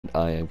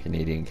I am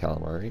Canadian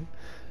Calamari.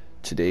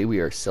 Today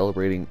we are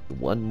celebrating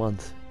 1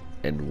 month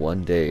and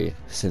 1 day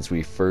since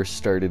we first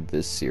started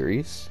this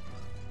series.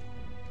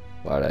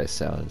 Why did I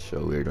sound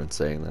so weird when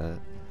saying that?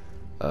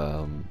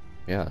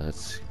 Yeah,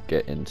 let's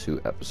get into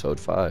episode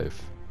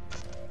 5.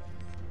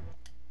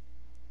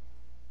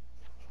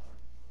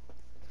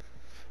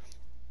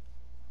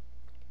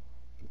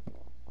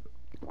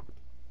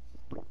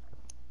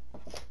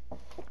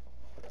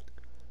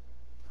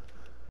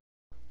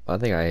 One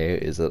thing I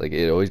hate is that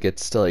it always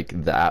gets to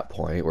that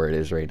point where it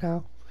is right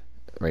now,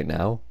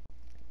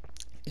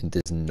 and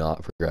does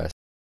not progress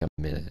a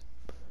minute.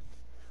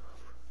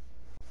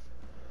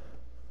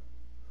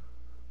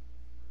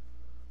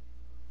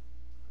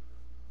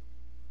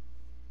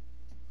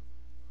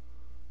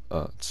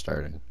 Oh, it's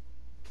starting.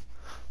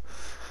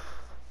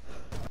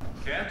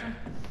 Captain,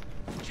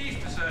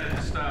 Chief decided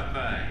to stop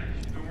by.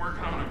 She's been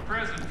working on a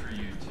present for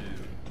you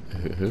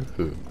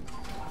two.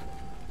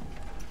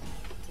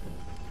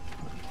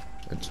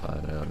 It's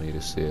fine, I don't need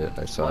to see it.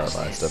 I saw it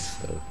last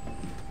episode.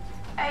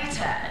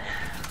 ATAD.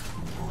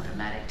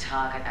 Automatic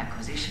target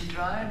acquisition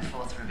drone,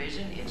 4th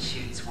revision. It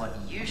shoots what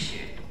you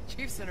shoot.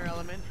 Chief Center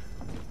Element.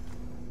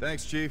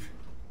 Thanks, Chief.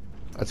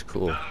 That's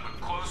cool. Nothing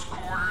but close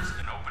quarters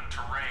and open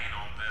terrain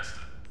on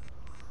Vesta.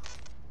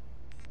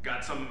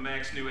 Got some of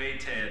Mac's new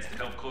ATADs to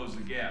help close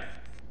the gap.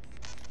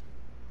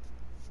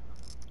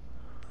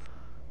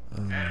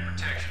 Added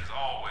protection is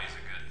always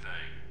a good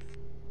thing.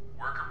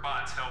 Worker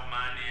bots help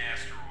mine the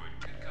asteroid.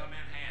 Could come in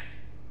handy.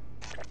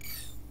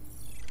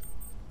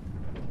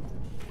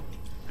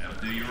 That'll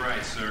do you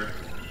right, sir.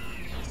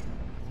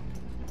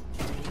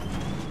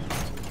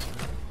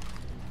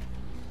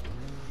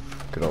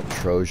 Good old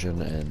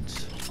Trojan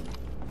and...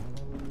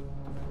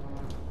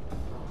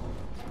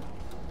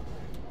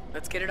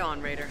 Let's get it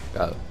on, Raider.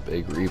 got a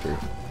big Reaver.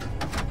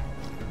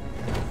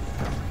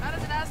 How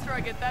does an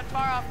asteroid get that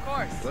far off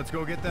course? Let's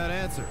go get that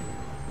answer.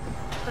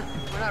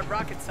 We're not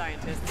rocket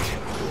scientists.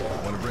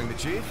 Want to bring the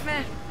Chief?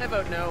 Meh, I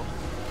vote no.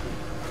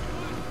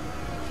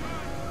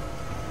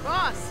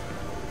 Boss!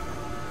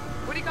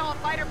 What do you call a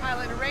fighter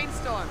pilot in a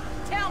rainstorm?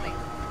 Tell me!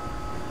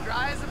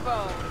 Dry as a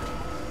bone.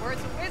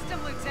 Words of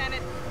wisdom,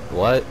 Lieutenant.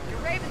 What? Your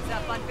Raven's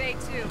up on Bay 2.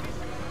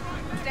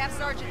 Staff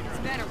Sergeant and his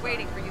men are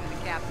waiting for you and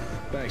the Captain.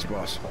 Thanks,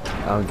 boss.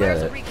 I don't get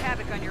it. Wreak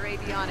havoc on your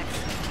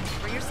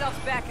avionics. Bring yourselves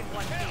back in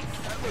one piece.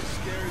 That looks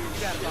scary.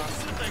 You got it,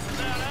 boss.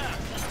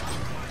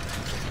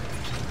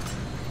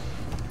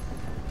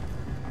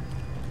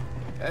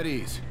 At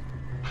ease.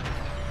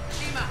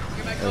 Shima,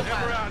 you're my co-pilot.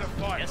 Never out of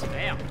fight. Yes,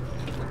 ma'am.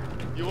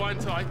 You on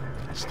tight?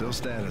 Still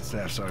standing,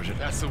 Staff Sergeant.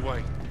 That's the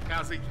way.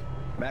 How's he?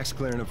 Max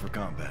clearing him for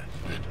combat.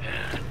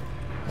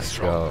 Let's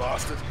go.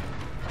 Bastard.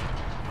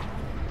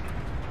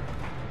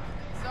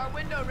 It's our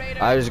window,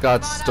 Raider. I just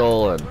got Come on up.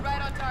 stolen. We're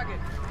right on target.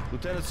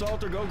 Lieutenant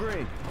Salter, go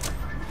green.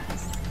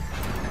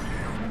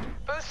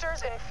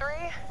 Boosters in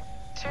 3,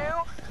 2,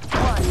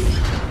 1.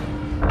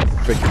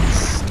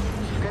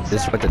 Freaking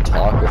just went to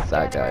talk with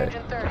that guy.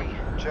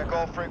 Check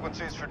all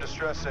frequencies for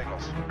distress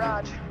signals.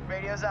 Raj,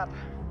 radio's up.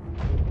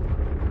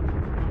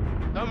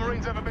 No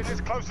Marines ever been this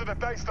close to the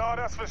Daystar,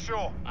 that's for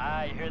sure.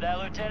 You hear that,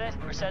 Lieutenant?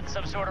 We're setting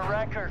some sort of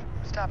record.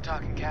 Stop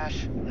talking,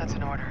 Cash. That's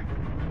an order.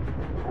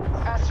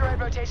 Asteroid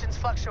rotation's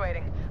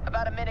fluctuating.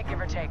 About a minute, give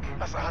or take.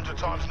 That's 100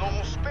 times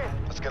normal spin.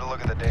 Let's get a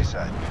look at the day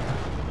side.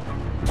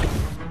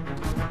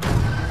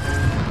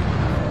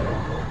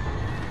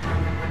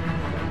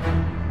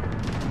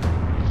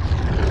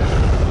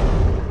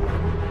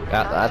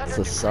 Yeah, that's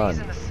the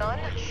sun. In the sun?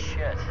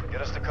 Shit.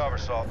 Get us to cover,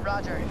 Salt.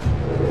 Roger.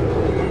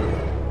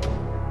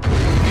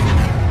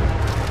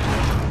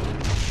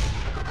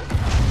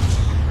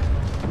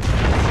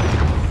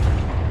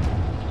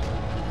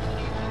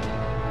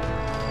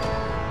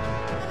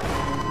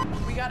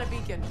 We got a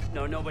beacon.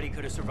 No, nobody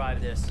could have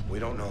survived this. We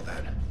don't know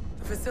that.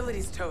 The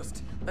facility's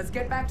toast. Let's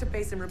get back to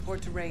base and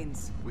report to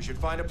Rains. We should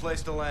find a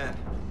place to land.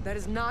 That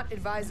is not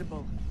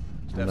advisable.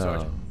 Staff No.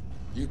 Sergeant.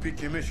 You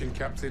pick your mission,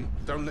 Captain.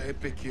 Don't let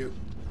it pick you.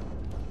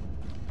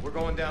 We're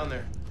going down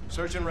there.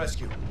 Search and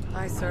rescue.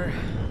 Aye, sir.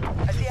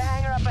 I see a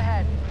hangar up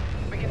ahead.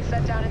 We can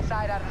set down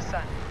inside out of the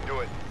sun.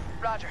 Do it.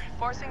 Roger.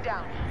 Forcing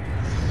down.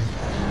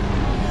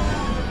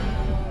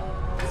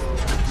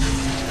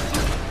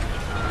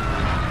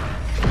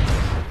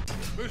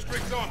 Boost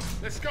rigs on.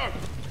 Let's go.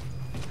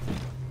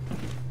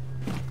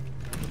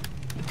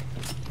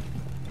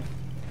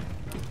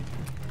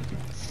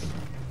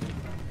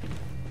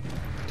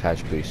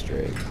 Attach boost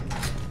rig.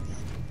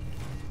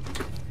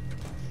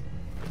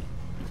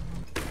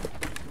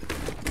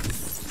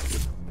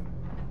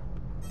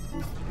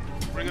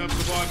 Bring up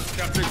survivors,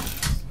 Captain.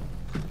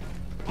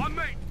 On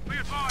me. Be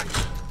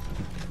advised.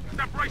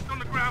 Separation on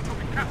the ground will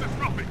be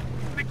catastrophic.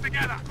 Stick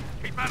together.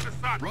 Keep out of the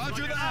sun.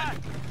 Roger that.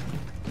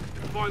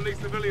 Find these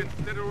civilians,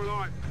 dead or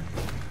alive.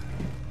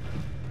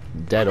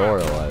 Dead or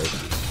alive.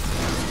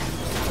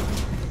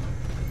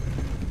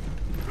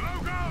 Go,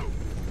 go!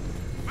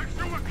 Make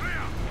sure we're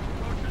clear!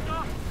 Roger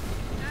that.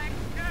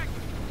 Check.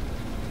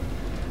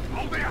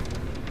 Hold there!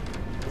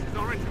 This is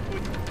our entry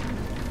point.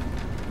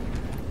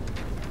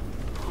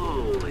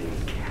 Holy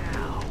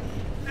cow.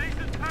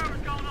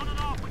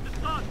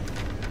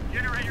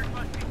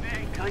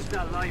 Catch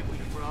that light, we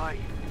fry.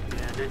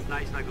 Yeah, this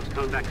night's like was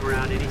coming back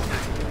around any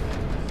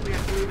second. We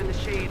have to move in the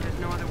shade. There's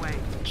no other way.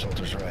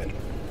 Salter's right.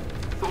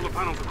 Solar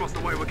panels across the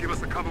way will give us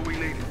the cover we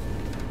need.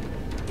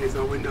 Here's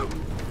our window.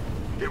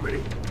 Get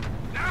ready.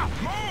 Now,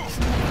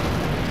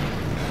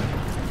 move!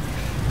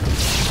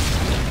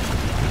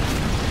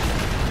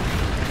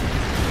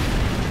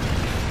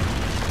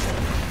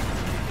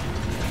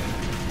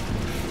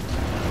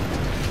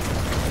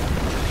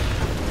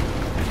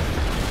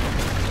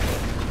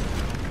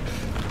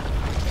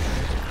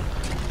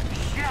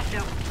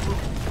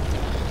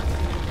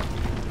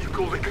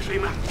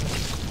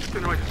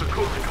 Generators are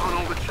cool, they can't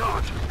hold the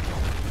charge.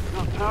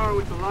 Enough power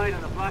with the light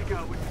and the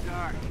blackout with the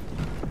dark.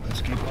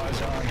 Let's keep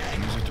eyes on.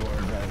 Use it to our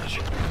advantage.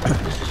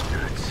 This is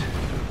nuts.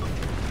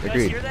 You guys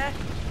Agreed. hear that?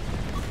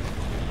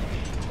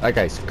 That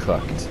guy's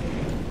cooked.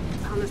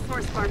 On the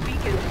source bar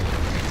beacon.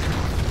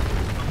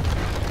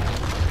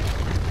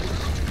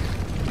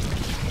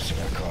 Must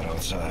have got caught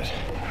outside.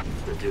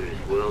 The dude is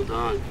well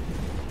done.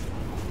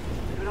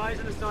 Good eyes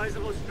on the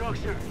sizable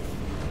structure.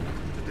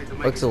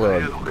 Looks a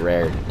little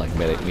rare, like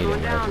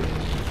medium rare.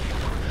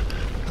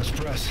 Let's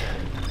press.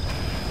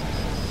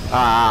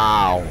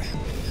 Ow!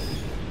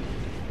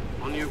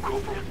 On you,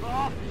 Corporal.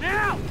 Off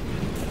now!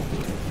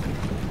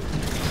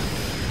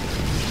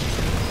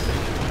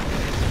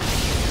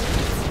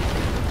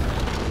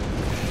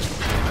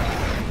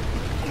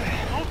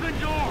 Open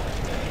door!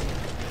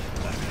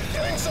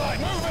 Get inside,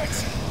 move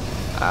it!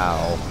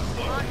 Ow.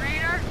 Come on,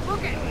 Raider.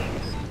 Book it.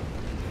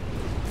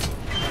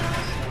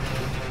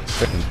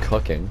 Freaking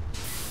cooking.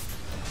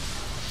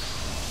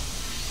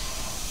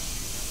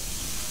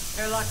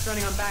 Airlock's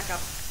running on backup.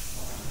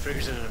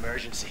 Figures in an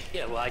emergency.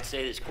 Yeah, well, I'd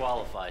say this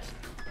qualifies.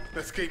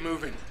 Let's keep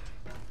moving.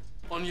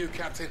 On you,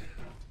 Captain.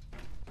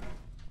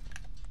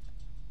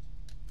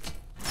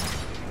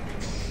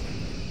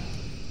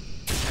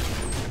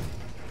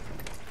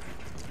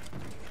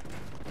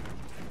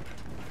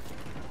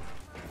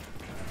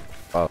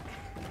 Oh.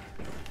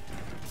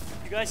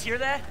 You guys hear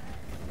that?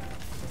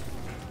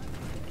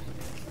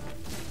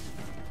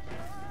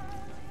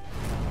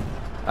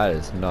 That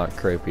is not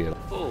creepy at all.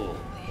 Oh,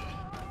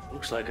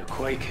 looks like a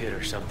quake hit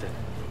or something.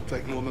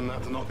 Take more than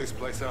that to knock this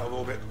place out of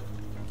orbit.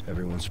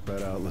 Everyone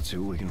spread out. Let's see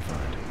what we can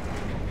find.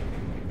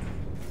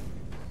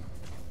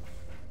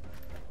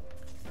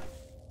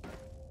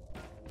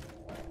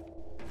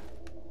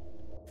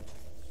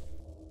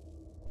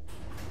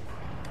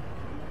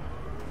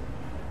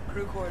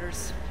 Crew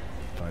quarters.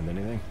 Find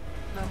anything?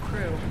 No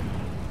crew.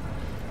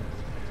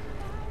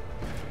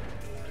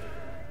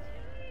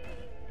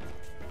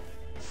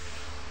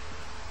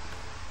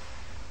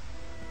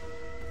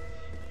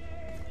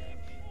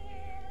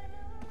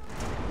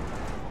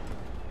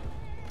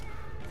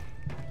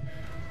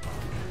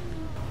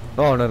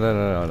 Oh,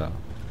 no.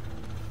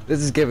 This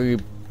is giving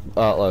me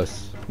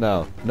Atlas.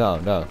 No. No.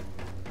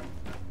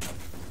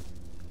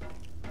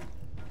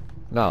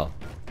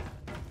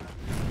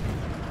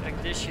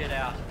 Check this shit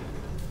out.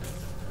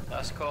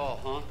 Last call,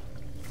 huh?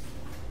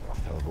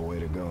 Hell of a way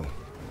to go.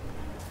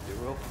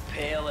 Europa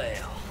Pale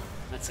Ale.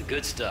 That's the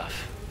good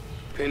stuff.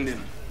 Pinned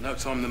him. No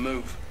time to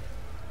move.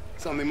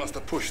 Somebody must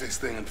have pushed this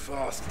thing and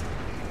fast.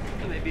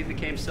 Yeah, maybe he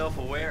became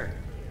self-aware.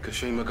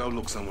 Kashima, go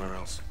look somewhere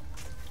else.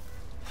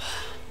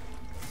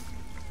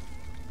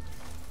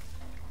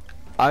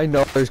 I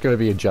know there's gonna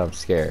be a jump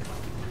scare.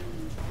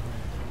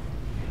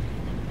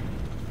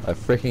 I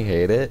freaking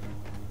hate it.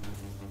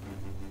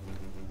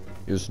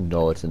 You just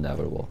know it's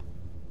inevitable.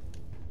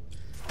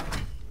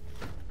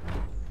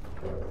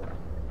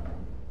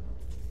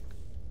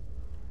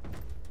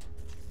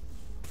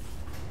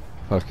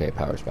 Okay,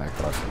 power's back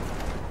on.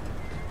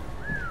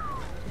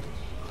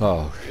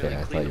 Oh shit, Really I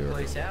thought cleaned you the were.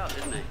 place out,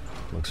 didn't they?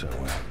 Looks that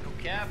way. No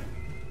cap.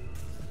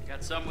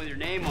 Got something with your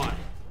name on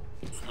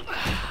it.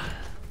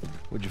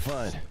 What'd you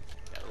find?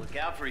 Gotta look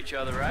out for each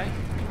other, right?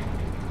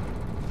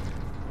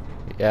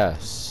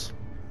 Yes.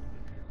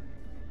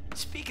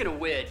 Speaking of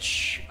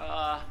which,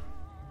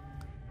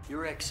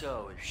 your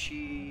XO, is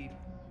she,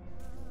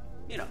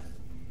 you know,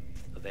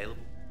 available?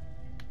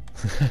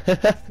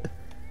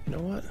 You know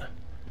what?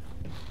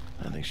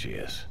 I think she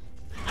is.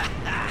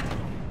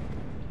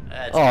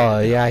 That's Oh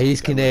yeah,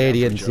 he's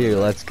Canadian Joe. too.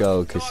 Let's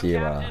go, Come on,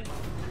 Kashima. Captain.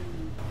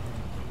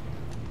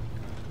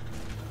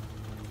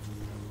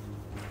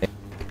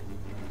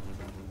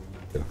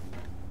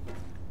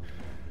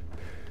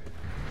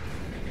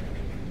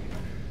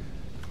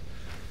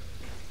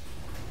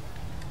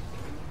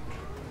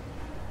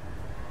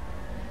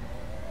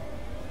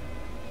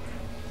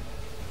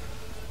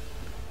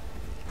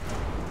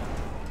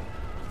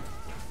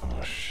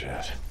 Oh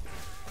shit.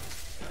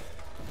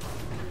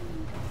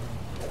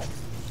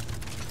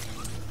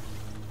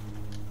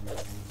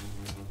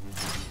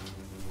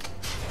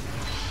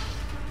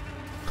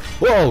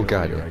 Whoa,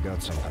 god. Here, I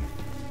got something.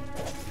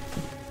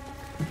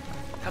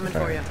 Coming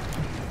for you.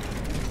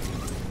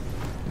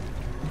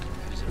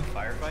 Is it a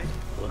firefight?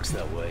 Looks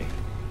that way.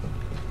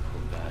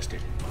 Poor bastard.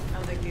 I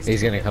don't think these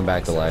He's two gonna get come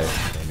back to along.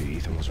 life. Maybe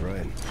Ethan was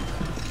right.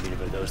 I mean,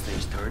 about those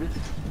things turning?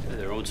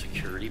 Their own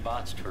security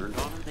bots turned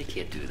on them? They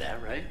can't do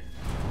that, right?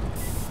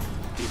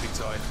 Keep it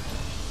tight.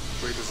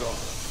 Breathers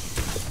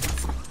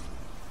off.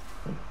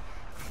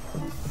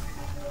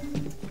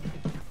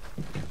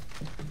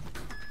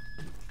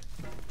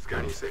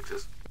 Scanning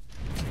sixes.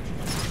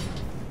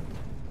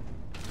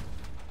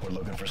 We're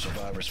looking for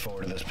survivors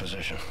forward to this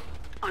position.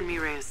 On me,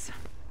 Reyes.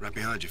 Right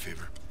behind you,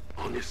 Fever.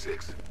 On your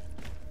six.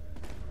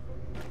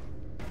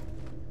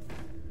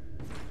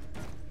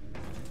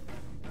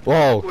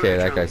 Whoa, okay,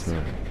 that guy's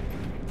moving.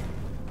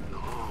 No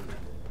harm.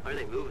 Why are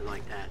they moving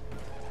like that?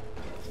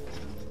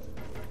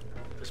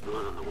 There's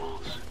blood on the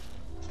walls.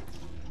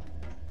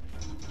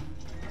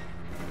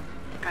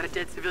 Got a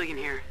dead civilian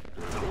here.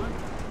 Another one?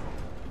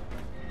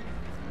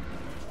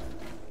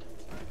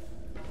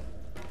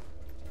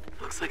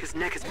 Looks like his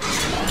neck is broken.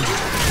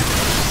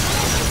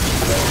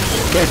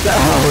 Get out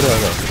of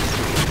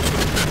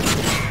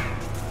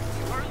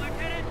Or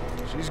Lieutenant?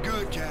 She's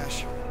good,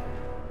 Cash.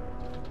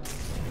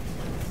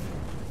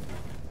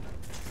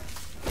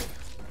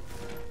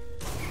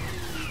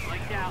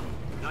 Lights out.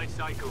 Night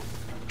cycle.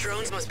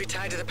 Drones must be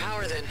tied to the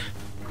power then.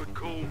 Good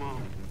call,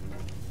 Mom.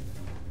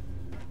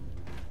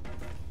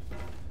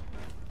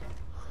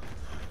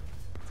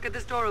 Let's get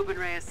this door open,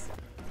 Reyes.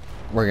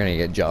 We're gonna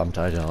get jumped,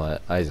 I know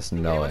it. I just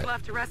know Anyone it.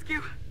 left to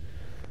rescue?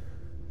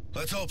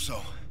 Let's hope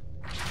so.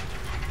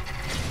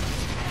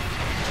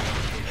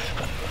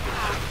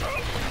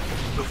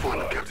 We'll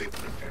find them, Captain.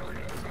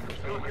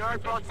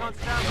 Guard bots on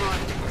standby.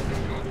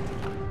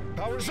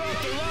 Power's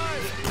up, they're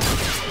live!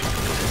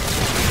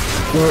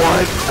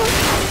 What?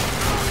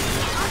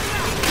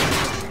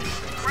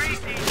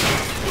 Crazy!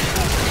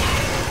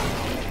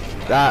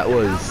 That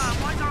was...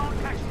 Why are all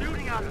tech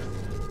shooting at us?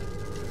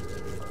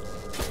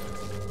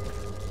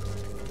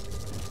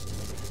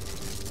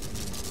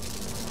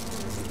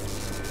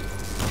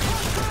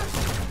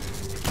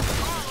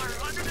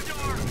 Under the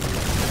door!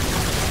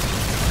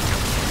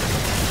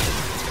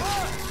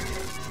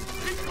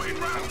 Keep putting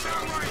rounds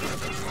down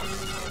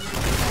right!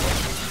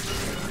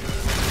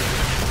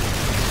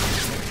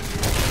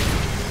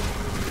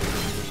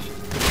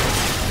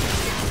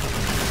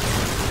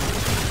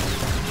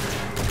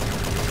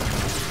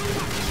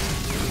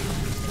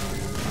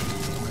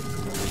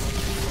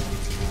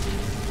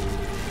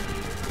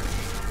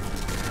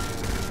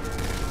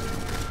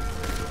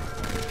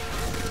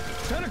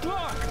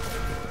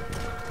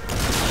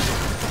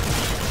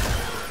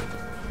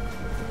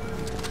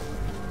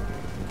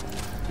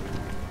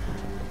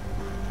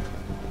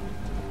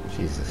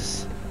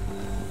 Jesus.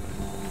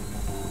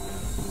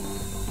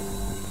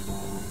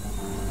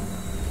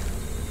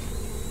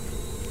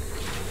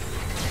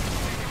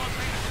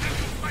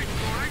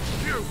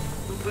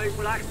 No place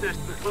with access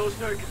to the closed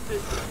circuit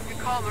system. Good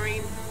call,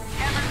 Marines.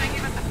 Cameras may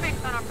give us a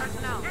fix on our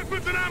personnel.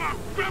 Weapons and ammo!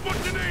 Grab what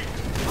you need!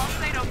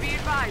 Alcedo, be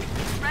advised.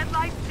 Red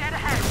light dead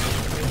ahead.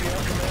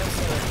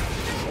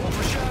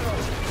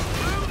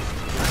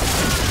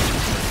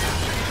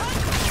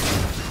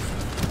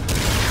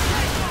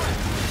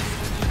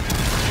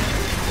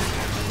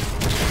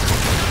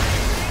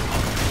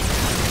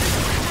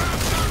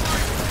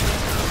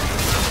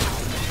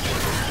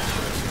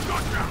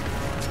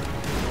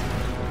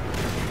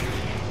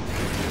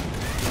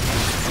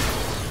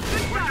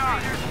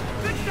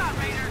 Good shot,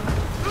 Raider.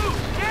 Move,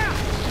 down.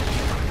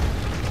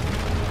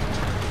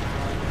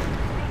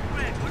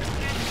 Quick, what is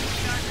this?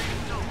 These guys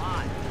are so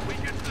hot. We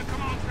get to the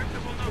command center,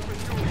 we'll know for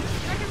sure.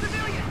 Check a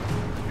civilian.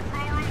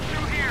 Control room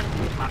through here.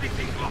 Bloody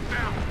thing's locked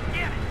down.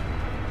 Damn it!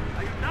 I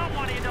do not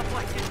want to end up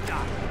like this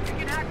guy. You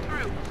can hack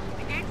through.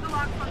 Engage the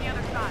locks on the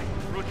other side.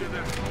 Roger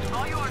that.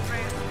 All yours,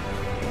 Reyes.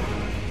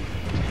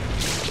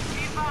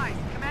 Be advised.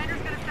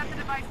 Commander's gonna set the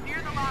device near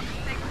the lock and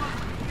stay close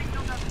so the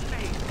signal doesn't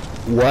fade.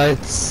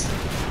 What?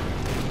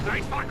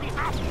 Stay cycles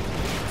up.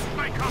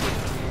 Stay covered.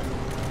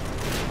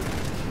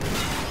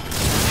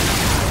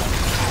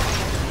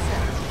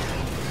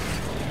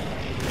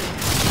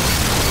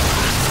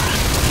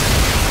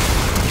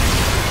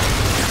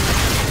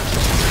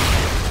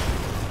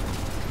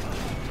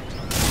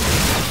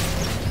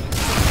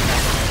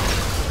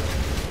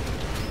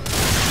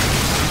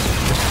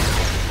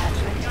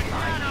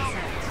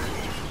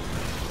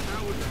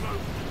 Now we're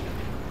close.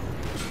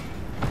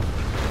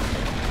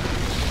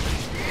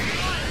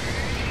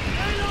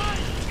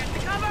 Get to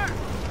cover.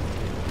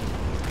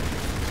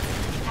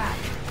 Hack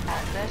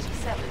at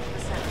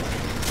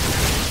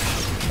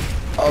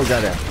 37%. Oh,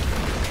 got it.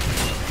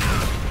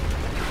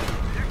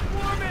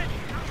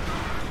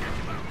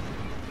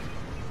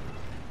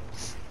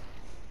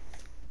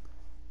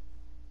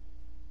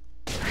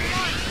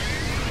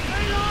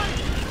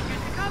 Get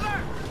to cover.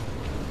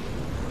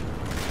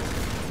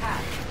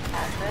 Hack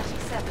at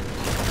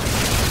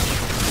 37%.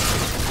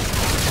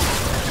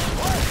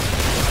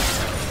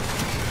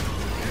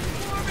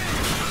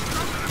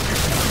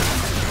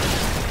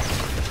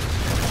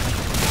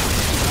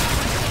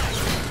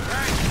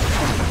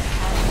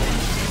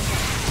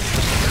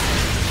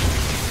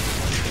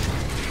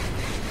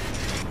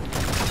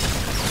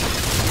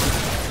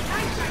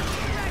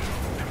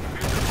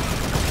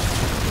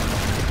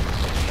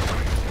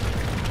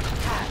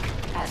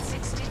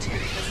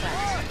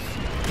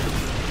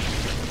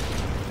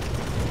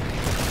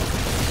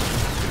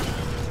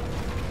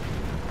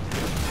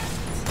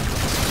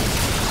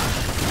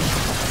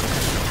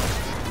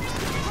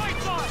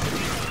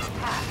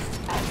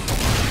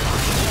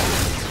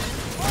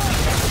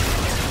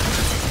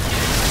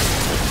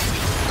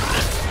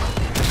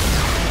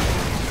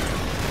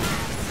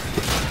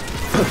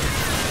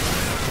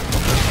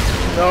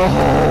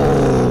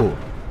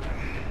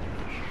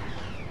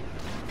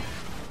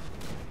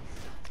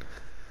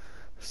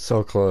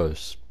 So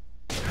close.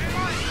 Attack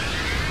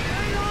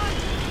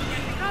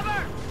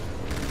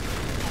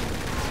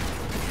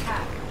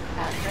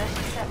at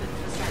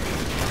 37%.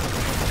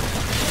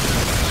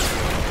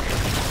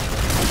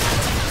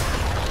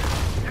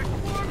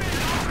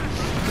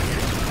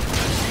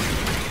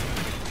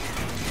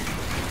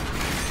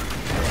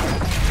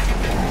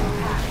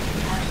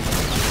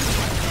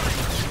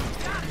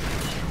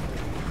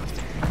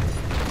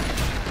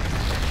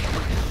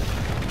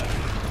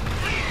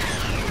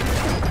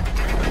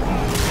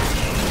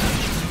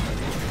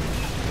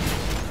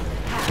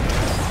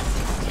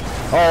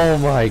 Oh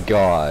my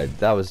god,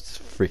 that was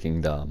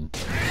freaking dumb.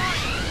 Attack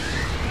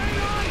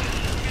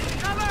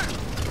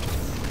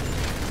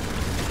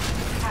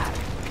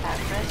at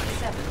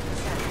 37%.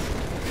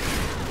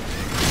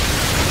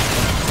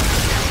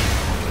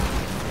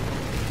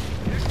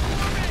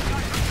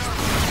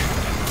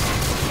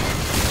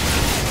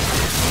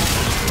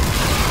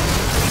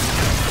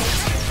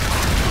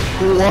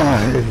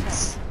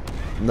 What?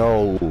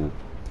 No.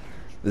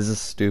 This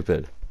is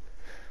stupid.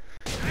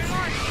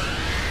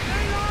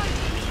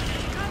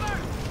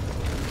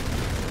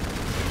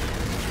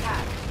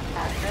 Attack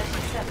at 37%.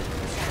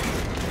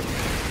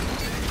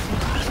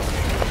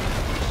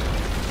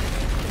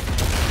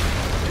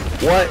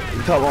 What?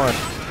 Come on.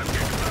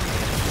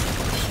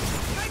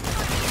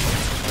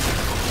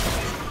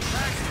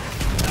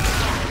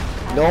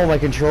 No, my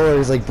controller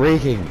is like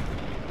breaking.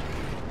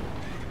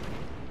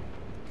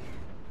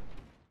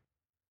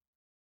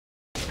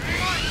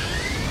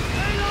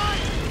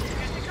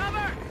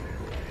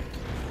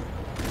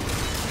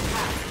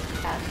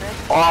 At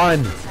 30%.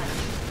 On!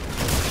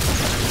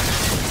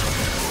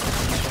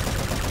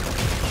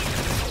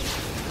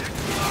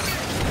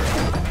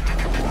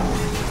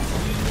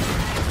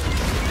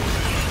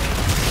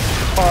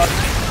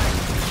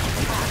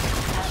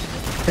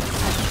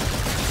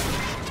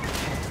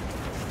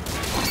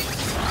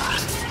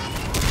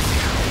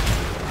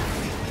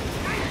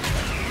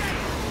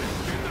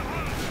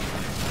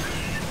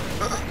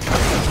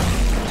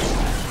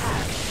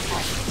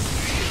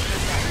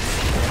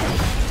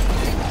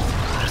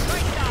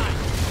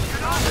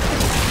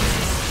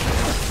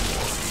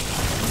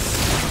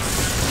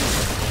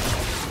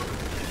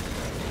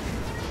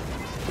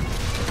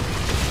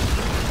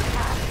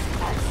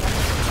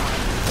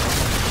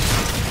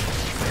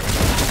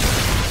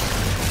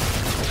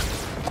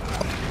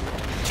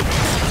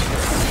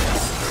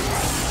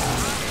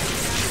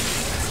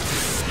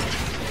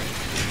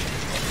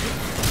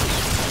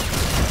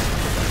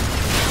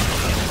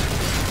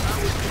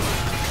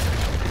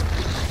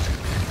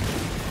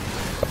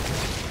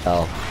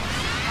 Oh.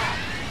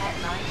 At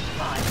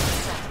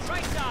 95%.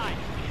 Right side.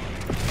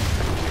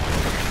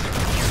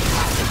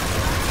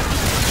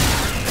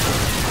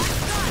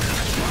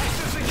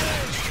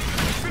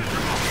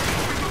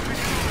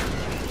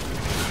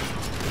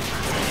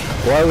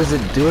 Why was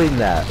it doing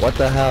that? What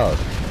the hell?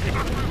 Keep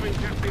us moving,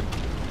 Captain.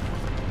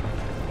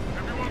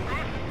 Everyone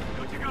good?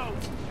 Good to go.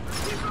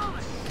 Keep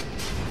rolling.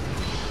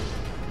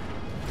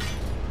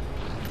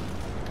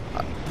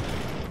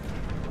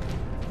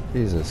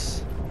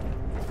 Jesus.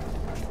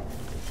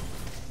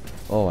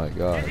 Oh my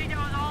god. Think that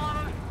was all of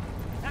them?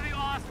 That'd be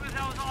awesome if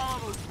that was all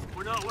of them.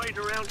 We're not waiting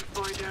around to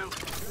find out.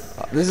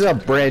 This is a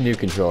brand new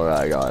controller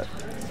I got.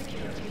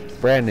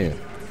 Brand new. This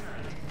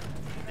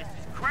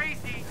is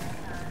crazy.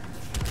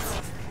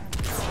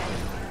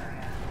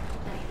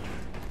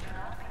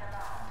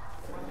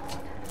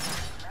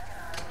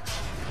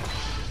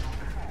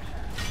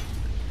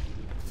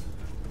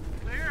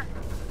 Clear?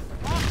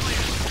 All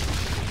clear.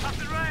 Up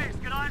and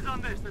raised. Get eyes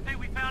on this. I think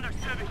we found our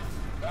civvies.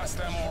 That's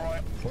them, all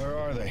right. Where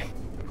are they?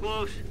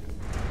 Close.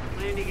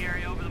 Landing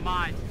area over the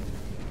mine.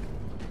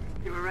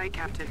 You were right,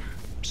 Captain.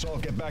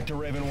 Salt, get back to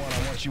Raven 1.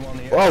 I want you on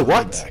the Whoa, air.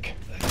 what? Back.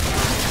 I'll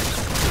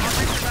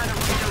think about it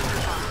when we go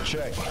to the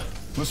Check.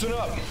 Listen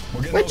up.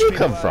 We're getting Where'd those you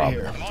people come out from? of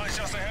here. Mine's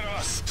just ahead of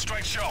us.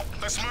 Straight shot.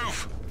 Let's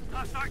move.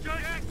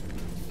 Sergeant!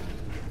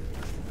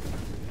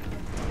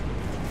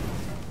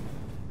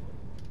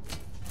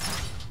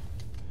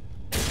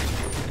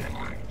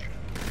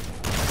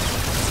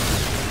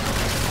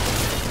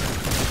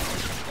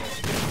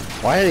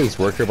 Why do these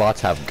worker bots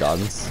have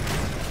guns?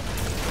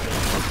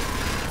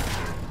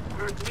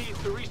 Earth needs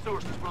the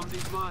resources from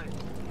these mines.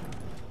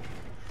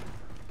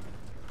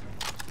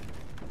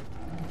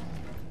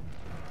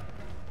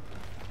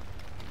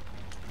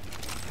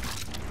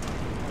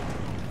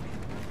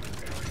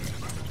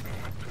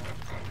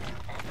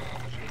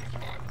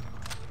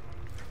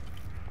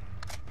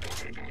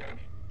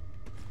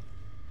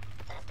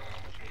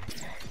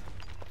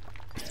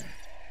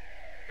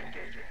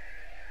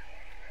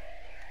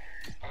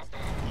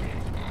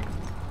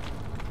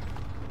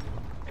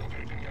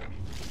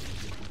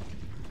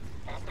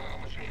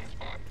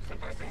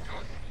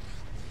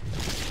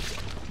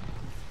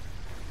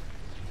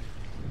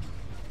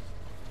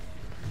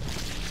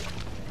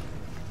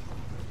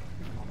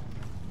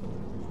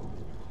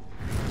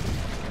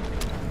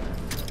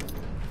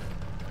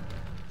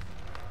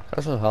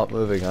 That's some help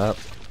moving up.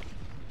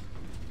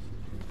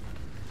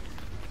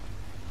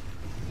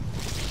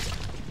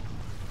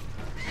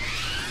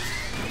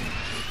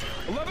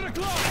 11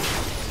 o'clock!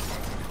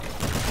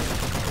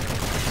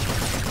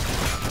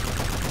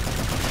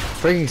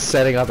 Freaking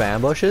setting up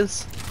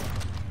ambushes?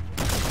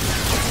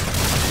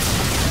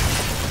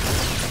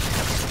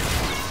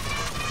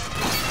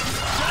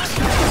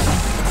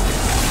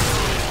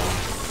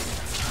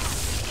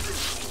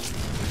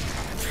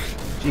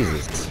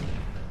 Jesus.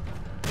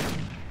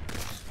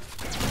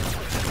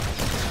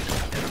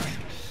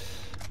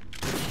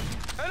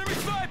 Enemy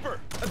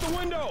sniper! At the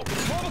window!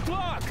 12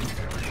 o'clock!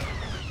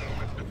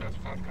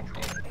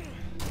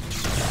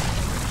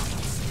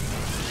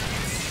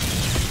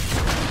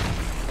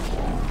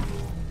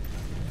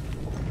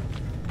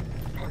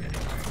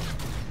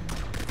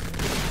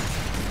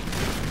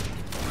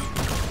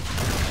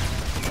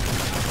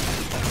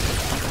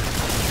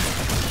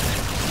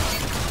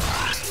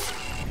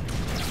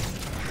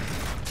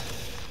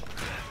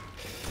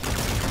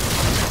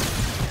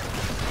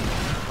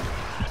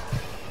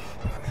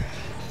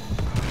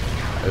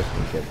 I just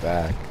want to get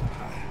back.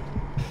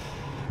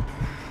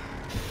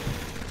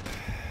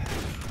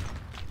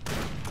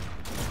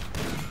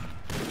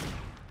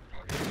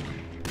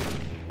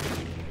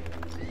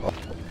 Oh,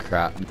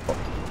 crap. Oh.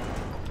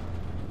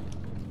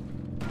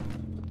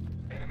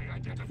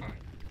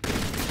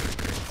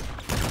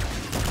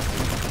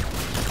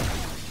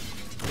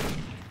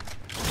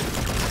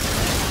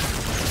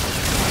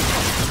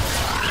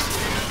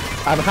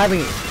 I'm having...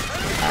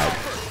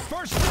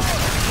 First floor!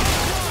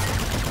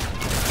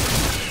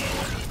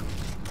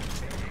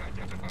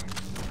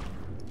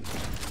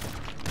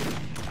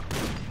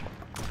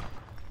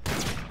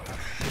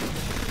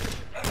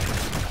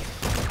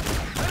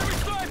 Enemy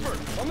sniper!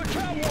 On the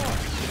catwalk!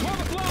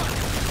 12 o'clock!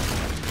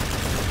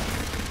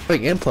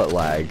 having input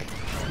lag.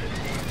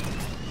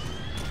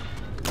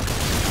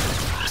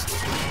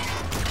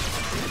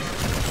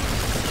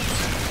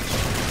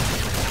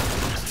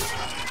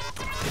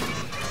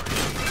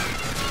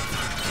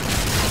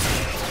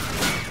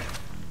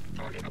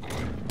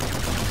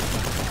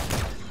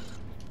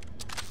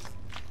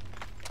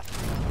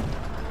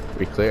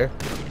 We clear?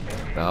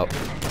 Nope.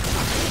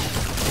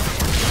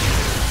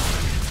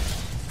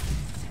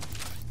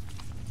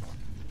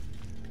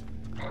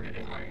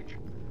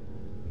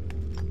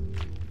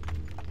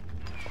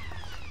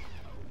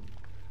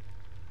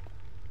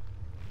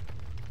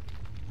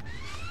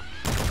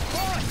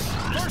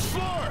 First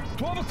floor!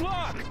 12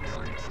 o'clock!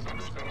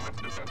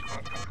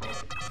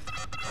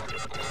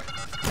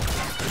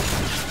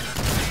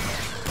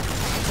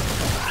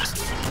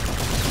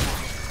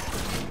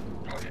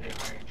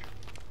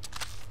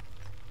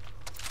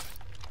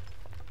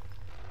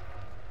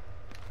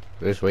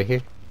 Just wait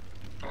here.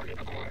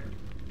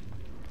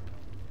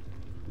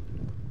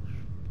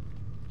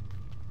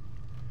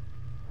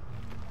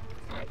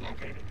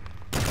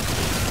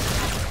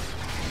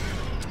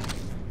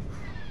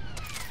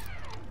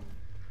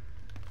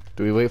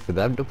 Do we wait for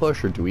them to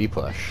push or do we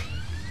push?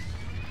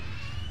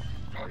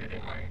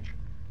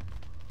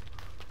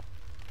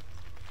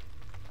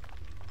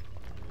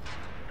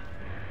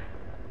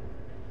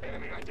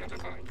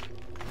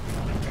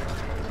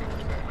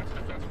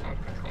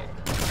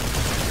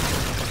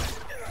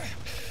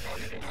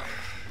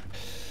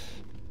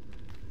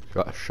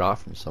 Got a shot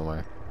from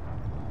somewhere.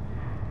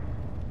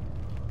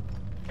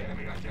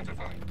 Enemy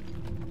identified.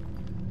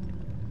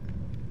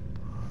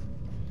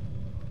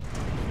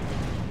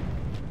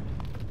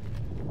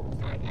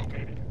 Site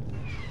located.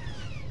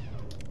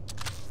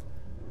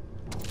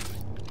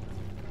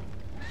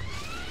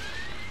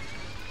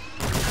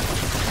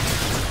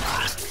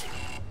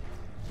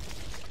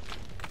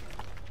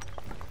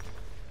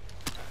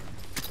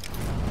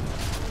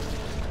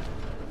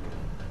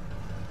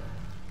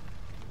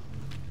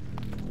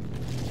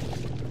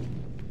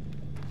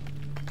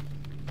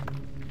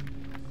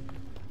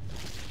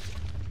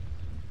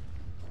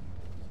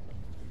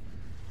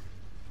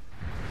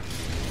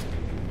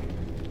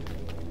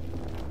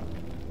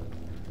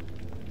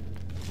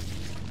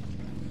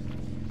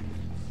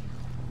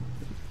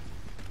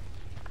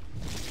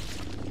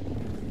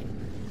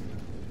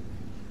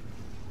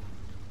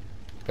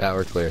 Yeah,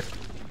 we're clear.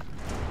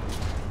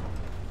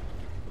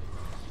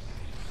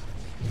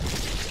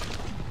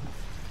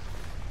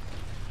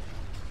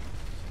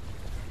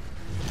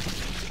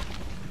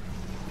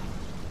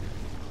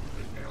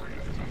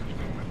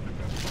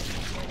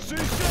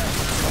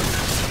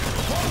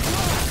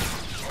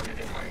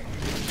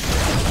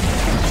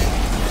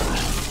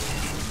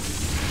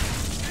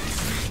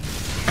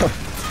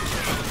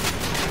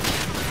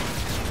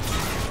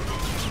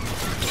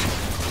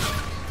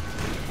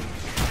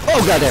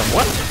 Oh goddamn!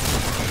 What?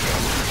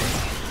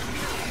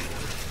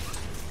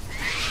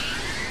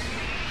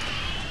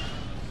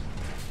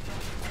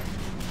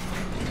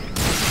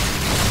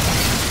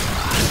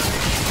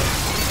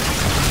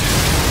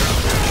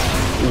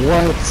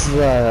 What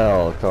the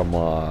hell? Come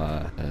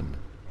on.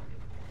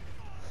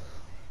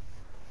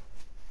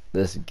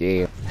 This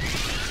game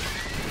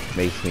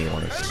makes me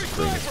want to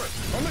scream.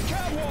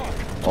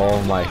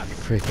 Oh my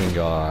freaking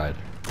god.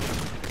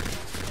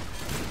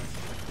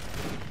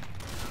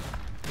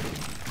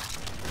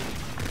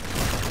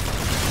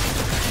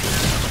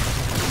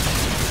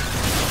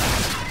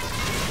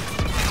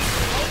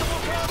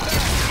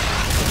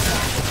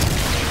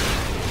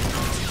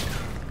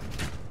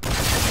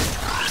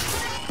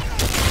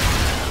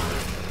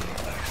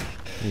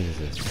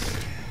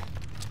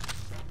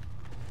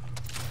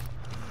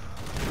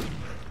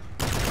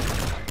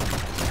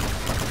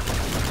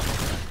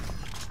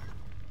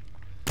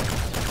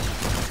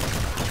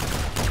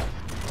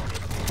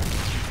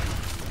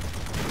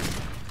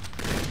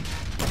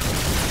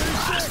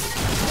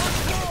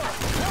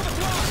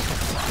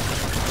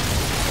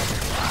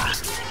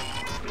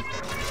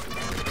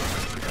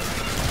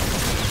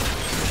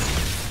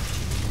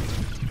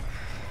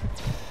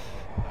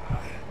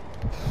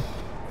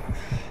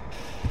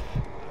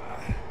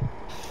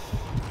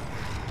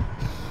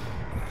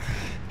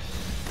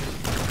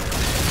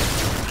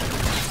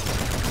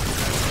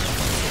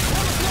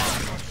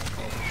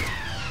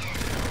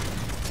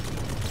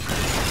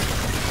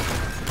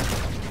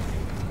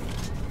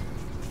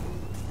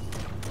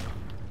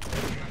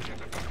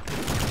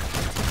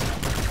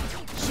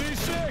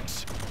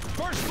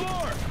 First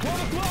floor,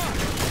 12 o'clock.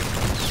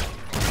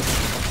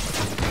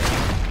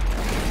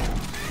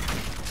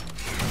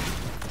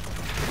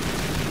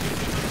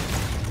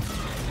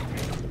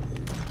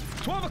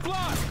 12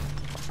 o'clock.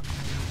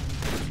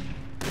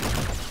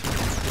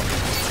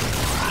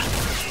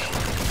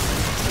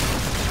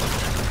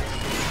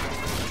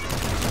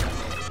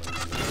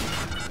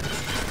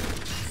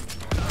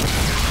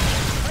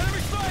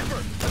 Enemy sniper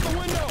at the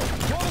window.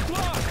 12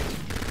 o'clock.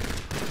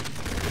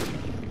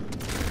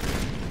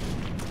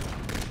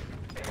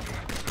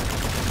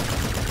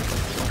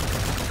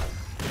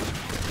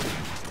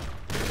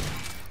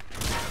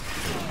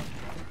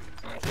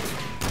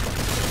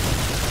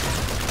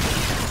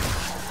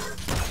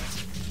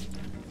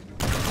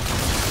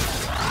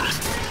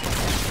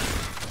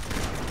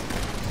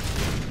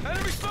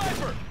 Enemy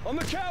sniper on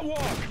the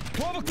catwalk.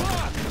 12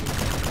 o'clock.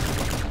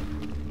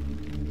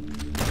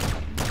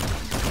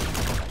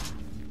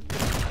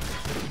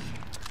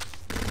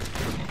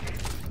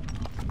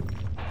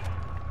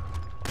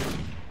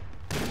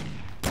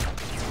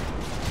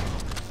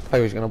 Oh,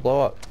 he was gonna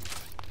blow up.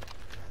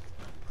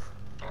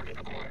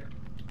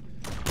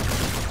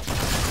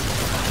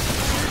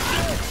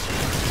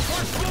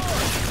 First floor,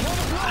 12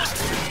 o'clock.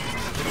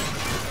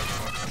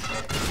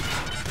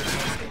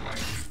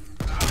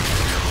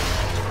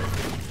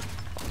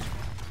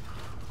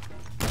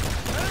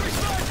 Enemy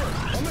sniper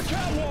on the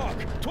catwalk.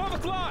 12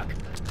 o'clock.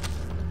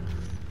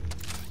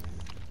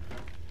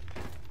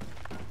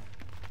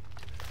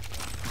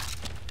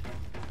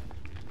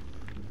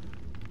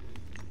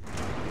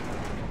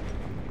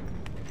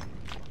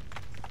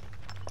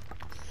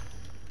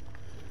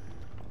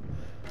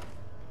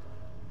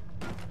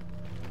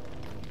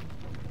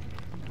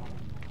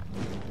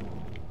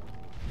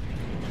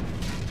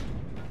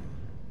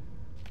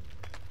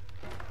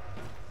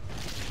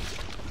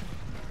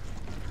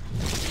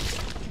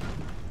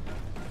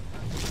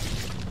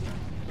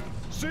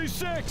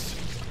 C6!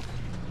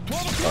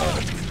 12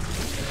 o'clock!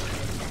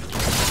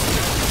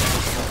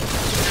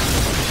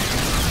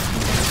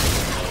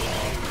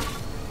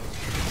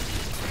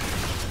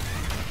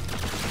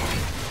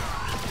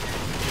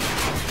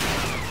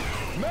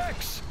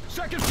 Max!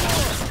 Second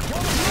floor!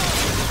 12 o'clock!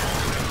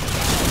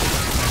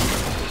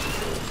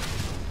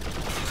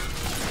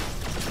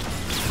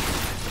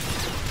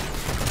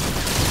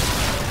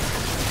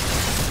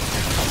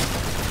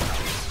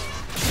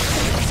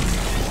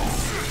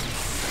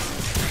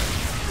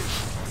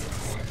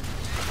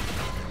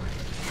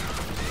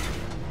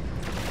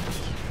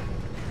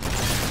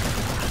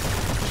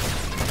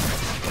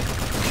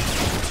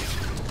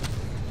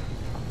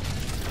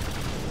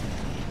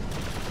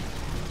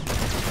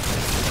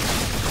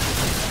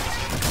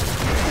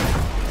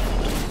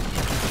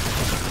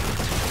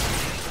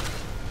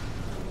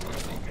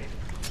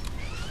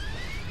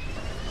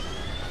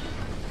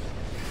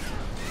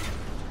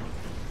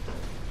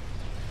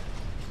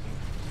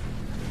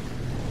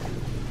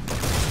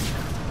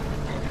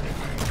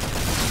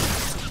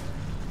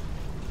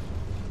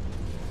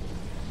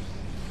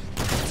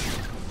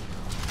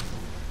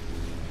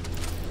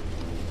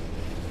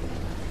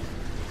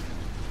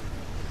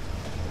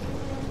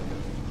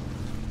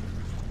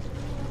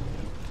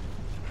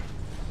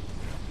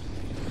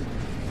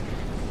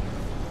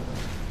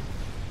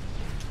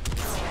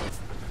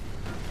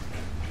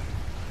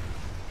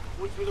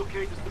 Once we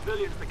locate the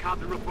civilians, the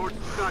captain reports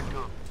to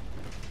SATCOM.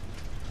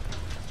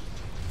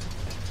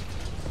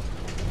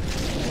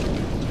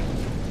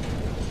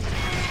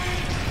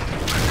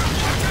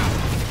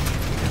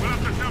 We'll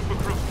have to jump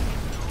across.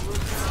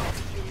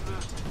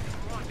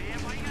 Come on, man.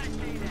 Why you gotta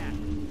say that?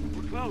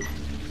 We're close.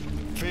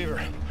 Fever,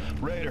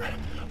 Raider,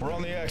 we're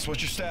on the X.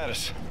 What's your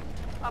status?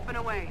 Up and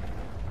away.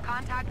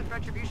 Contact with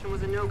Retribution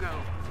was a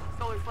no-go.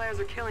 Solar flares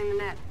are killing the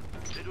net.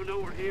 They don't know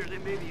we're here. They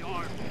may be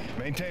armed.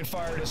 Maintain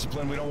fire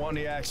discipline. We don't want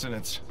any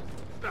accidents.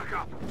 Back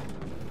up.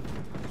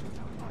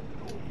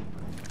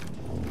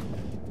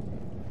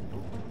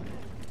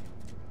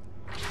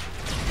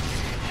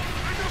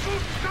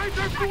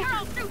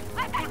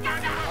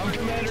 I'm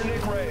Commander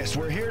Nick Reyes.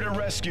 We're here to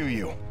rescue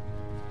you.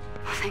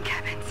 Thank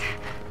heavens.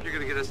 You're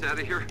gonna get us out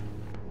of here?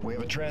 We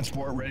have a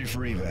transport ready for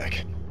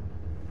evac.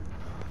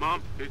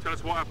 Mom, can you tell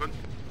us what happened?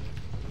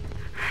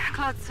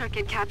 Cloud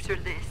Circuit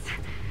captured this.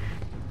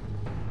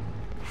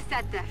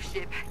 SetDef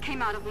ship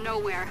came out of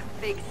nowhere.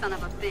 Big son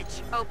of a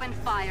bitch. Opened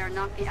fire,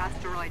 knocked the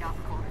asteroid off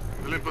course.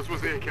 Olympus was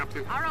here,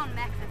 Captain. Our own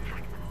mechs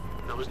attacked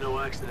us. That was no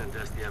accident.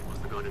 SDF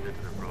must have gotten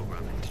into their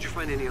programming. Did you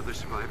find any other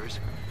survivors?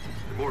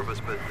 There are more of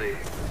us, but they...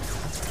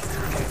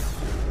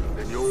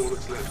 Then you're all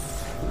that's left.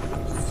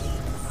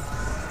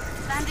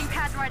 Landing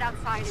pad right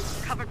outside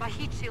is covered by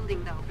heat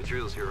shielding, though.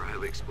 Materials here are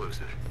highly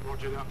explosive.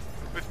 Roger that.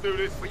 Let's do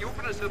this. Well, you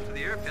open us up to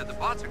the airpad, the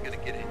bots are gonna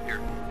get in here.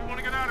 You want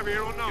to get out of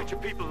here or not? Get your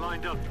people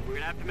lined up. We're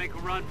gonna have to make a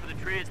run for the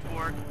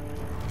transport.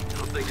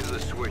 I'll take it to the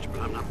switch,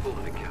 but I'm not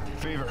pulling it, Captain.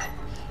 Fever,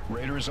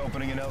 Raider is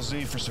opening an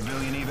LZ for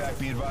civilian evac.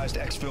 Be advised,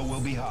 exfil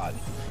will be hot.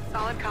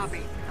 Solid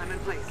copy. I'm in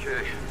place.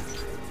 Okay.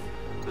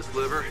 This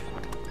lever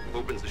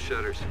opens the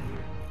shutters.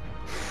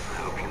 I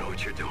hope you know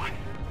what you're doing.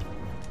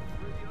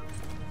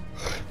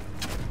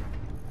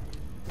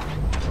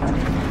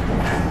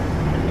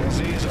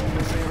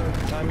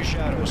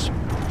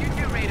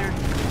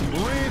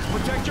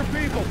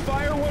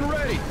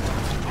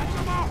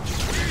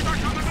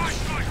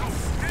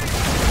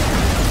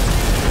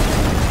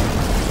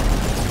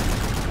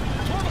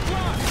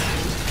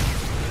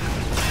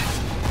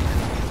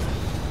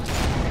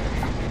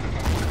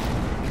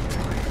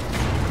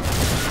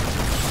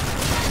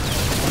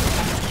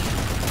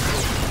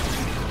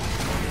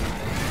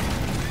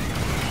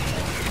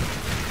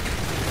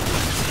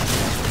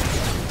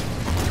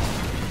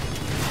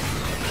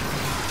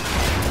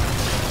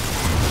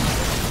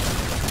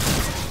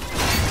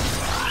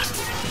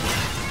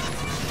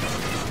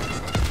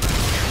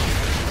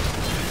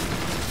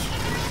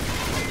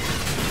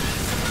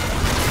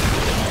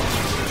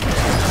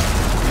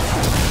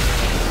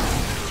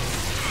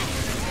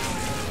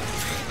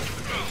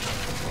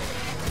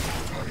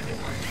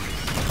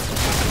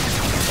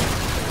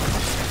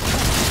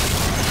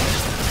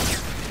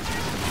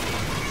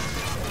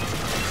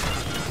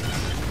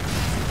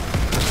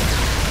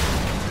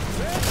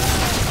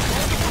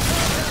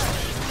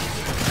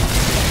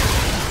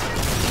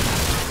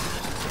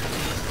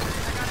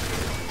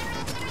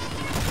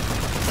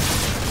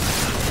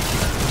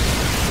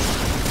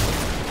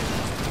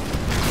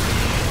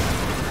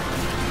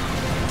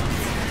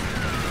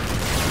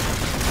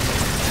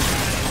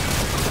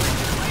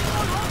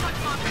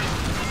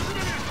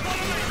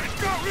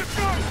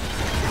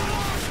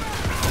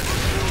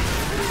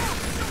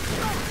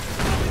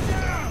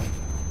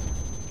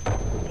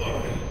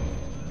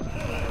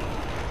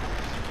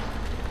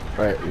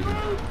 Alright. Get to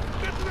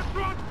the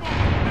transport!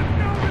 Let's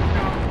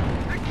go!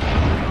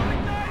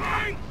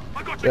 Exploding!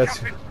 I got you, Yes.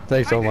 Captain.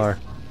 Thanks, Take Omar.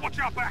 this. Watch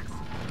our backs.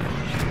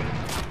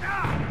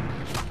 Ah!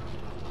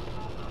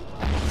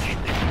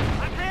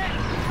 I'm hit!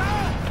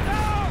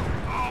 No!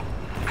 Oh.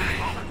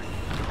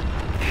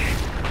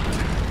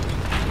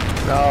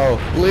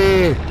 No,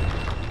 Lee!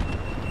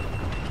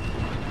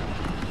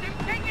 They're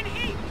taking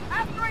heat!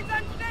 Asteroid's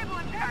unstable!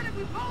 Imperative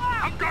we pull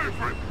out! I'm going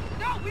for it.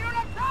 No, we don't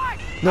have time!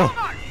 No.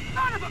 Omar!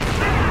 Son of a...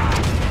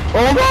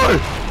 Omar!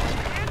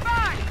 Stand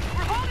by!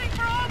 We're holding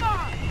for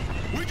Omar!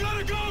 We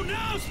gotta go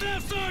now,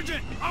 Staff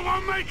Sergeant! I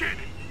won't make it.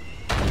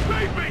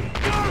 Leave me.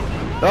 Go.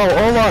 No,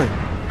 Omar!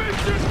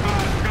 Mission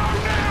first. Go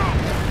now.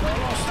 No,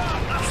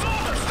 stop!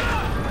 Soldier,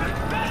 stop!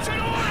 That's an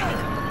order!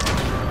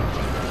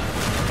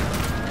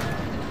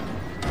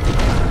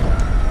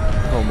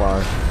 Omar.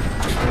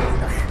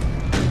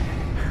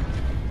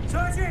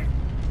 Sergeant!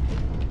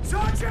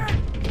 Sergeant!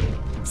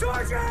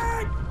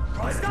 Sergeant!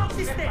 Stop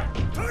this thing!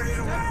 Turn it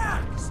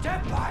around!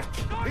 Step back!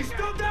 He's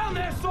still down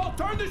there, Salt!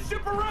 Turn the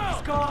ship around!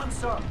 He's gone,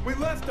 sir. We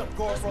left him, There's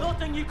Corporal.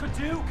 nothing you could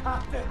do,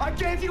 Captain. I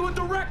gave you a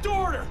direct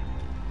order!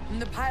 I'm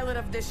the pilot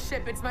of this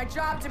ship. It's my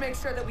job to make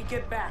sure that we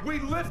get back. We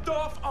lift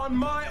off on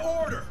my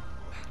order!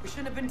 We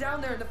shouldn't have been down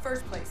there in the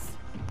first place.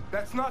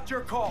 That's not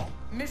your call.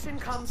 Mission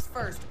comes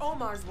first.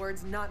 Omar's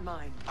words, not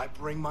mine. I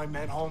bring my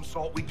men home,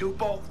 Salt. We do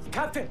both.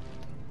 Captain,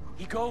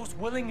 he goes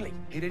willingly.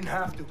 He didn't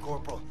have to,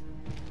 Corporal.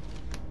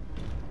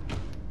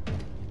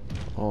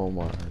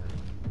 Omar.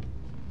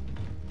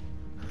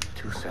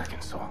 2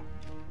 seconds, Salt.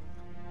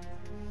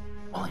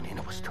 All I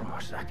needed was 2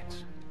 more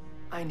seconds.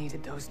 I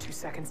needed those 2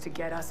 seconds to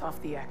get us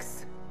off the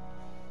X.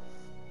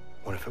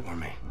 What if it were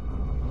me?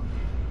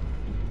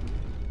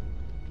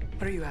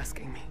 What are you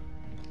asking me?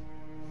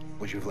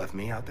 Would you have left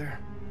me out there?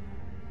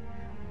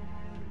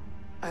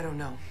 I don't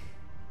know.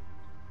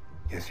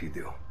 Yes, you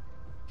do.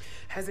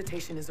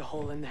 Hesitation is a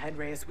hole in the head,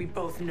 Reyes. We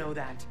both know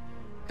that.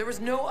 There was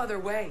no other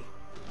way.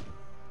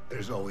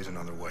 There's always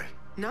another way.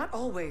 Not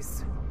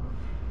always.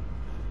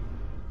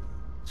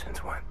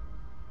 Since when?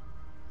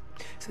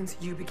 Since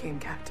you became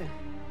captain.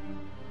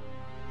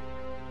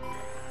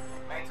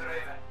 Main to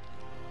Raven.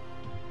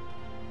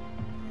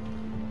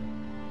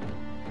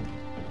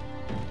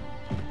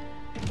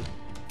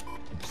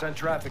 Send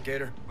traffic,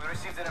 Gator. We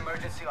received an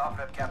emergency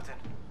off-rep, Captain.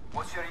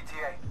 What's your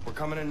ETA? We're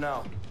coming in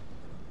now.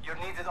 You're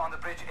needed on the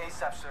bridge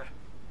ASAP, sir.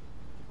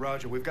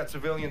 Roger, we've got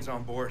civilians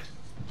on board.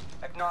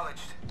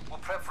 Acknowledged. We'll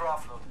prep for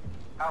offload.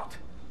 Out.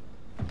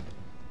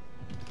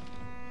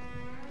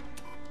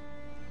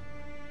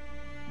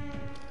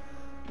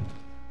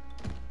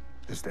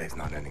 This day's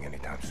not ending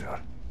anytime soon.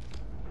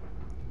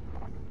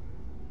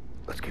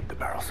 Let's keep the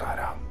barrel side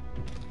out.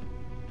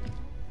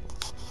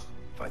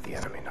 Fight the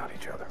enemy, not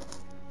each other.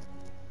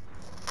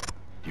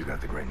 You got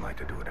the green light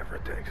to do whatever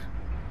it takes.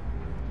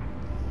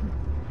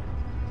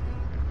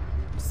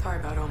 Sorry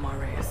about Omar,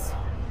 Reyes.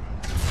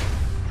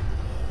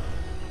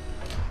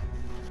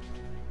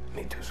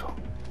 Me too, Sol.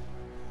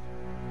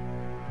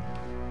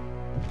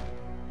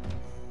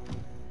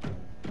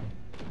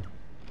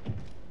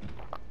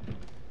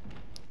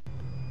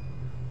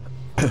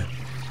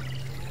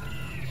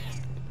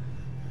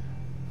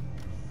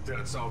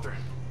 Lieutenant Salter.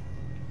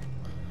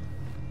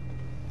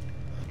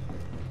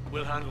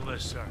 We'll handle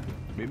this, sir.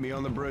 Meet me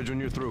on the bridge when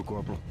you're through,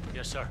 Corporal.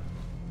 Yes, sir.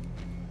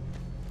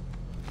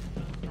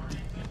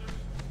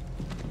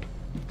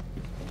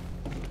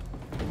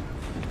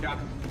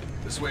 Captain,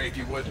 this way if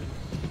you would.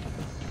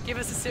 Give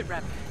us a sit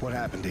rep. What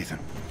happened, Ethan?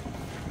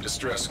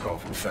 Distress call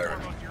from Farron.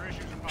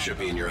 Should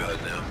be in your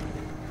HUD now.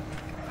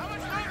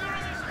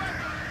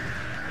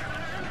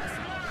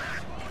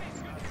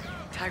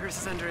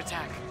 Tigris is under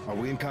attack. Are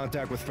we in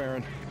contact with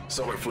Farron?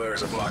 Solar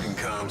flares are blocking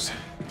comms.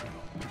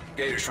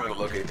 Gator's trying to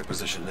locate the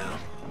position now.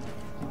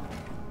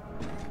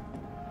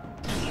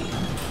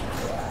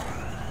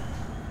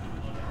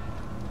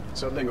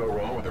 Something go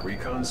wrong with the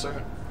recon,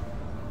 sir?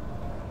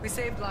 We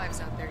saved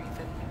lives out there,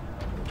 Ethan.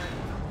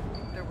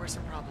 But there were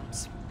some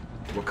problems.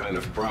 What kind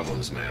of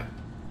problems, ma'am?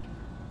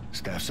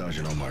 Staff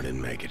Sergeant Omar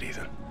didn't make it,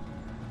 Ethan.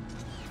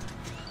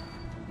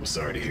 I'm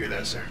sorry to hear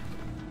that, sir.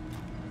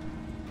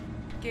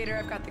 Gator,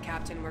 I've got the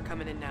captain. We're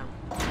coming in now.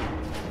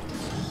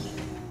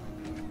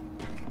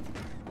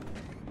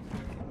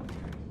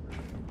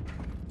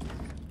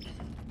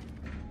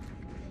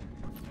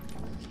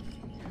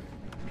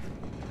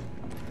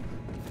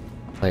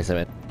 Wait a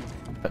minute.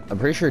 I'm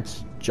pretty sure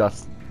it's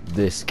just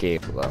this game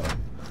though.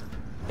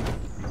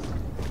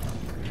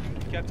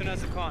 Captain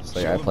has the con.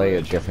 Like I play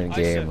a different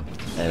game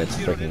and it's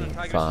freaking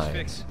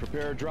fine.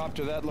 Prepare a drop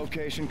to that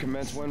location.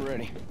 Commence when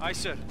ready. Aye,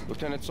 sir.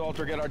 Lieutenant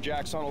Salter, get our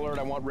jacks on alert.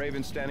 I want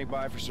Raven standing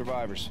by for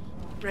survivors.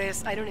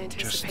 Reyes, I don't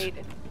anticipate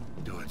it.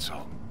 Do it,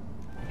 Salt.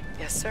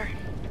 Yes, sir.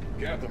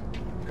 Captain,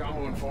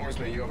 Combo informs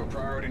me you have a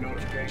priority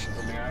notification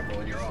from the Admiral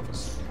in your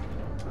office.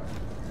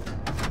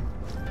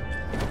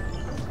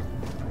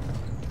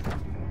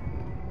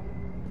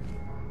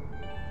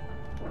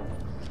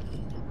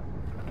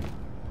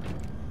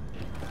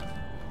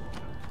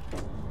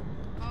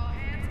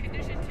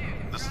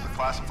 This is the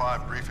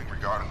classified briefing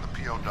regarding the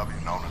POW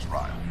known as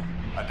Riot.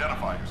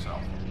 Identify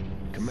yourself.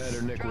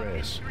 Commander Nick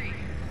Reyes. 3,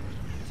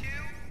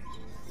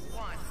 2,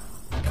 1.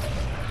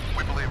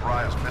 We believe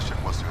Riot's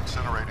mission was to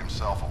incinerate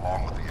himself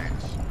along with the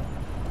Aegis.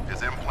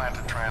 His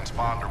implanted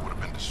transponder would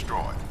have been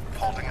destroyed,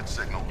 halting its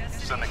signal,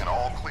 sending an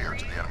all-clear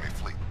to the enemy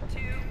fleet.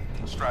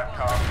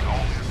 Stratcom can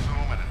only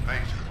assume an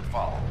invasion would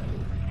follow.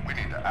 We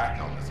need to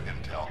act on this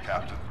intel,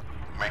 Captain.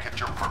 Make it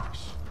your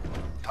purpose.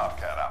 Top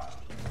Cat out.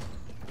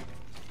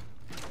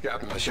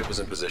 Captain, my ship is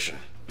in position.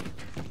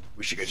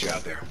 We should get you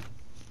out there.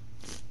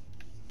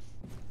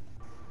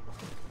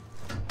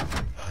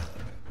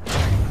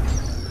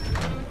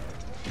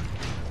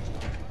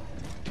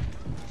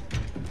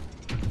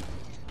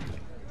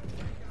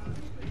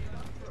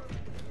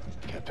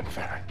 Captain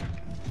Farron.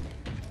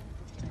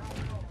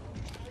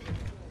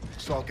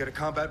 Saul, get a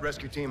combat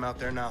rescue team out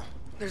there now.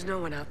 There's no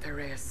one out there,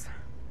 Reyes.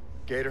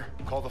 Gator,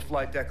 call the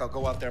flight deck. I'll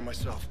go out there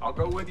myself. I'll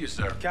go with you,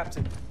 sir.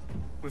 Captain,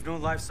 we've no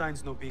life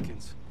signs, no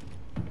beacons.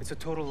 It's a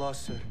total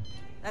loss, sir.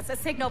 That's a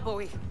signal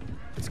buoy.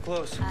 It's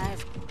close.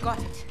 I've got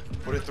it.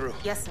 Put it through.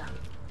 Yes, sir.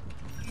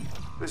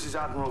 This is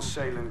Admiral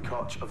Salen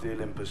Koch of the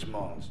Olympus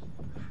Mons.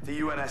 The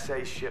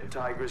UNSA ship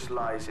Tigris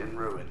lies in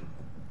ruin.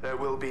 There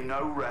will be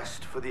no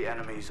rest for the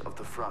enemies of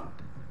the front.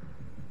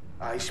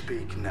 I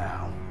speak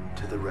now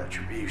to the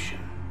Retribution.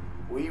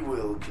 We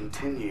will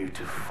continue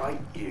to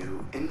fight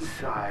you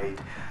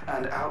inside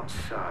and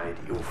outside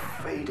your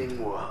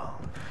fading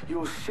world.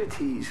 Your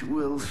cities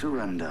will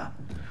surrender,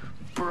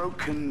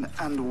 broken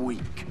and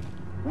weak.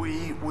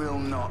 We will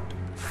not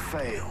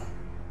fail.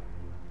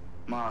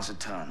 Mars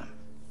Eternum.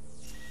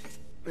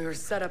 We were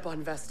set up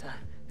on Vesta.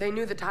 They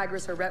knew the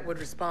Tigris or Rhett would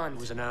respond. It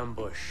was an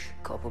ambush.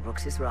 Corporal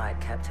Brooks is right,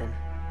 Captain.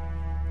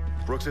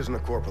 Brooks isn't a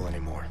corporal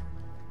anymore.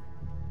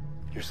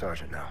 You're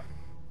Sergeant now.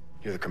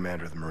 You're the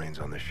commander of the Marines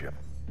on this ship.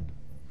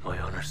 My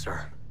honor,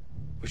 sir.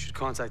 We should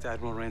contact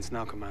Admiral Rains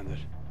now, Commander.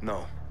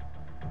 No.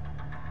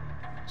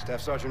 Staff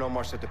Sergeant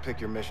Omar said to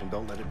pick your mission.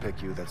 Don't let it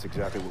pick you. That's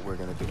exactly what we're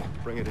gonna do.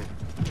 Bring it in.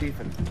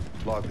 Ethan,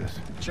 log this.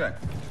 Check.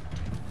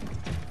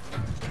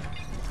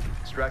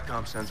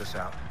 Stratcom sends us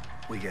out.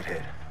 We get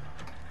hit.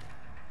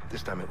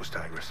 This time it was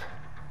Tigris.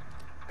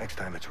 Next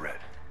time it's Red.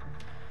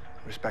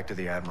 Respect to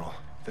the Admiral.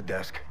 The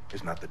desk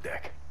is not the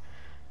deck.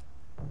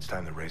 It's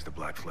time to raise the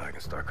black flag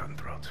and start cutting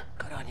throats.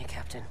 Good on you,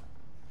 Captain.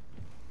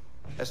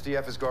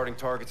 SDF is guarding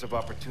targets of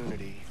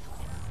opportunity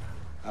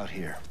out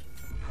here.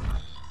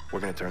 We're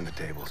gonna turn the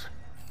tables.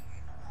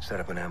 Set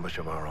up an ambush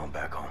of our own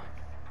back home.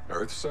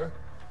 Earth, sir?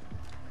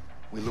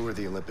 We lure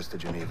the Olympus to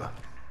Geneva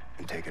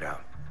and take it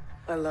out.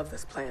 I love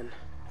this plan.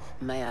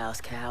 May I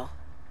ask how,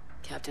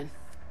 Captain?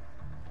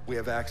 We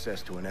have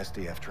access to an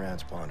SDF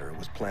transponder. It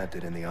was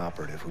planted in the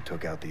operative who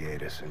took out the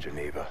Aegis in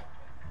Geneva.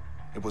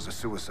 It was a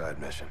suicide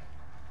mission.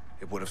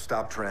 It would have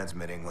stopped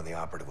transmitting when the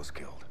operative was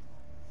killed.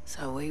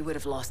 So we would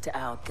have lost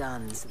our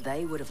guns.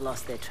 They would have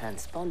lost their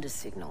transponder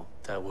signal.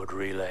 That would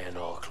relay an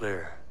all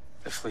clear.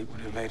 The fleet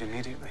would have made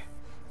immediately.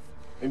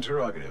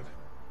 Interrogative.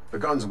 The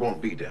guns won't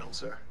be down,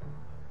 sir.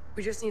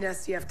 We just need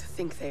SDF to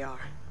think they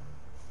are.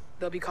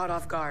 They'll be caught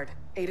off guard.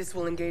 Aegis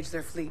will engage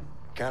their fleet.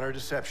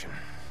 Counter-deception.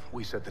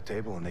 We set the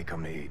table and they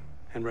come to eat.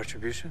 And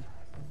Retribution?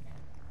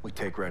 We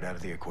take Red out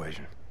of the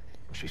equation.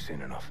 She's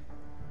seen enough.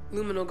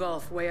 Luminal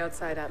Gulf, way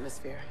outside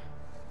atmosphere.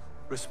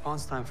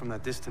 Response time from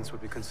that distance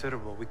would be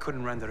considerable. We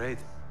couldn't render aid.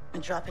 A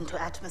drop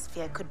into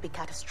atmosphere could be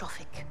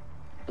catastrophic.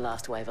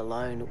 Blast wave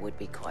alone would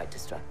be quite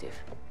destructive.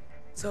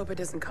 Let's hope it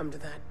doesn't come to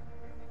that.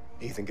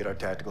 Ethan, get our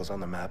tacticals on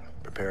the map.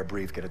 Prepare a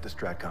brief, get it to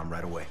Stratcom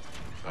right away.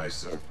 Aye,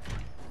 sir.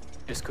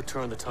 This could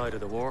turn the tide of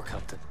the war,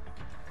 Captain.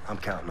 I'm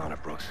counting on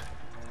it, Brooks.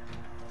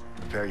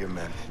 Prepare your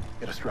men.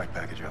 Get a strike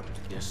package up.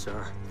 Yes,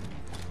 sir.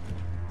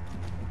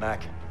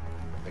 Mac,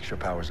 make sure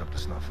power's up to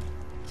snuff.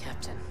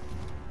 Captain.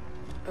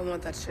 I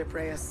want that ship,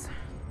 Reyes.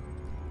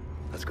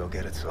 Let's go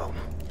get it, Saul.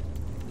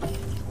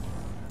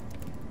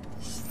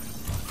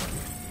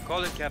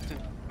 Call it, Captain.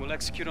 We'll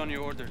execute on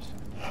your orders.